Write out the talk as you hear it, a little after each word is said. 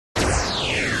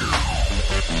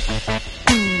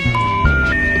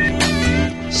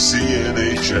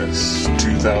VHS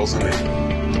 2008.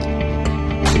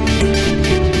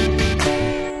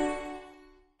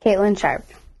 Katelyn Sharp.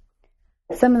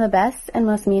 Some of the best and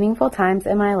most meaningful times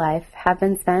in my life have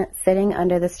been spent sitting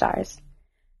under the stars.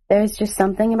 There's just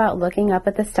something about looking up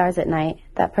at the stars at night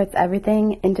that puts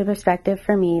everything into perspective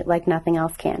for me like nothing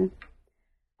else can.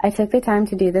 I took the time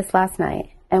to do this last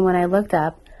night, and when I looked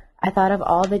up, I thought of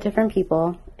all the different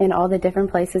people in all the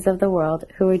different places of the world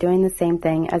who were doing the same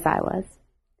thing as I was.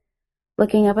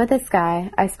 Looking up at the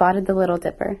sky, I spotted the Little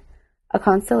Dipper, a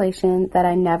constellation that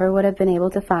I never would have been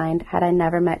able to find had I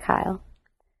never met Kyle.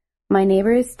 My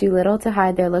neighbors do little to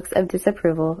hide their looks of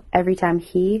disapproval every time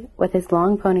he, with his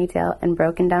long ponytail and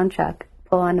broken-down truck,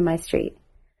 pull onto my street.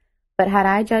 But had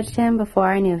I judged him before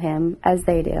I knew him, as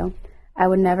they do, I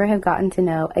would never have gotten to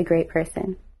know a great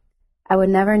person. I would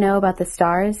never know about the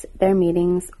stars, their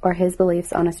meetings, or his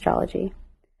beliefs on astrology.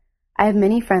 I have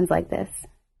many friends like this,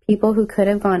 people who could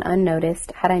have gone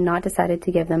unnoticed had I not decided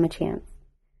to give them a chance.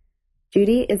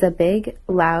 Judy is a big,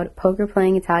 loud,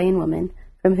 poker-playing Italian woman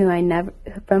from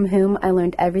whom I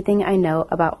learned everything I know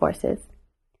about horses.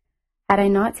 Had I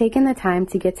not taken the time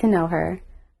to get to know her,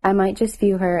 I might just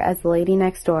view her as the lady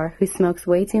next door who smokes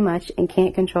way too much and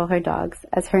can't control her dogs,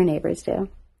 as her neighbors do.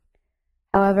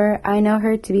 However, I know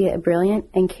her to be a brilliant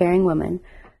and caring woman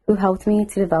who helped me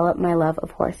to develop my love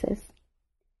of horses.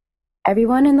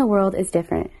 Everyone in the world is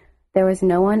different. There was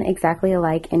no one exactly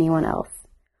alike anyone else.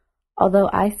 Although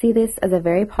I see this as a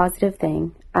very positive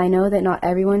thing, I know that not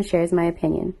everyone shares my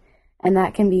opinion, and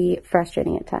that can be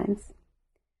frustrating at times.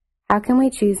 How can we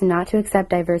choose not to accept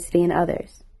diversity in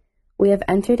others? We have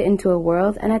entered into a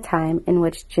world and a time in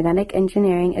which genetic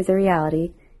engineering is a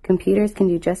reality, computers can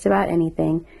do just about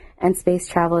anything, and space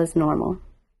travel is normal.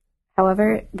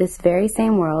 However, this very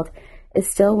same world is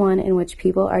still one in which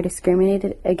people are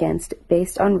discriminated against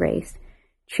based on race,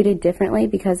 treated differently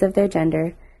because of their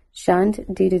gender, shunned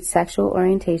due to sexual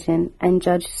orientation, and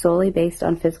judged solely based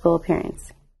on physical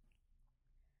appearance.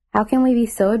 How can we be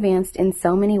so advanced in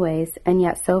so many ways and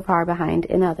yet so far behind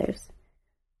in others?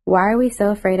 Why are we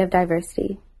so afraid of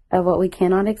diversity, of what we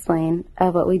cannot explain,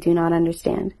 of what we do not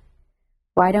understand?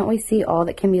 Why don't we see all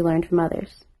that can be learned from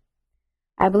others?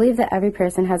 I believe that every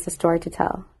person has a story to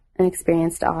tell, an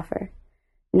experience to offer.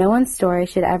 No one's story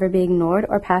should ever be ignored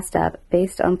or passed up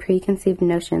based on preconceived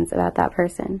notions about that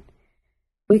person.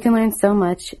 We can learn so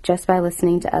much just by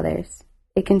listening to others.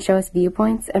 It can show us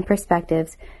viewpoints and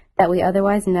perspectives that we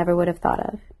otherwise never would have thought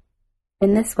of.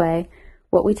 In this way,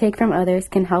 what we take from others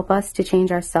can help us to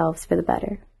change ourselves for the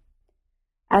better.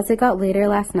 As it got later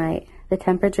last night, the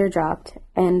temperature dropped,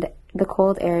 and the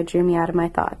cold air drew me out of my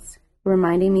thoughts,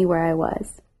 reminding me where I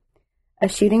was. A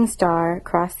shooting star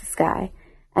crossed the sky,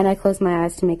 and I closed my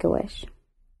eyes to make a wish.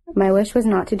 My wish was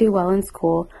not to do well in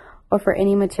school or for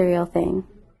any material thing.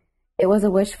 It was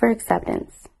a wish for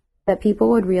acceptance, that people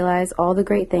would realize all the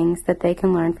great things that they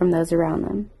can learn from those around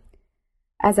them.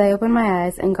 As I opened my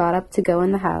eyes and got up to go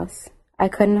in the house, I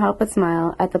couldn't help but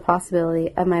smile at the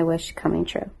possibility of my wish coming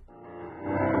true.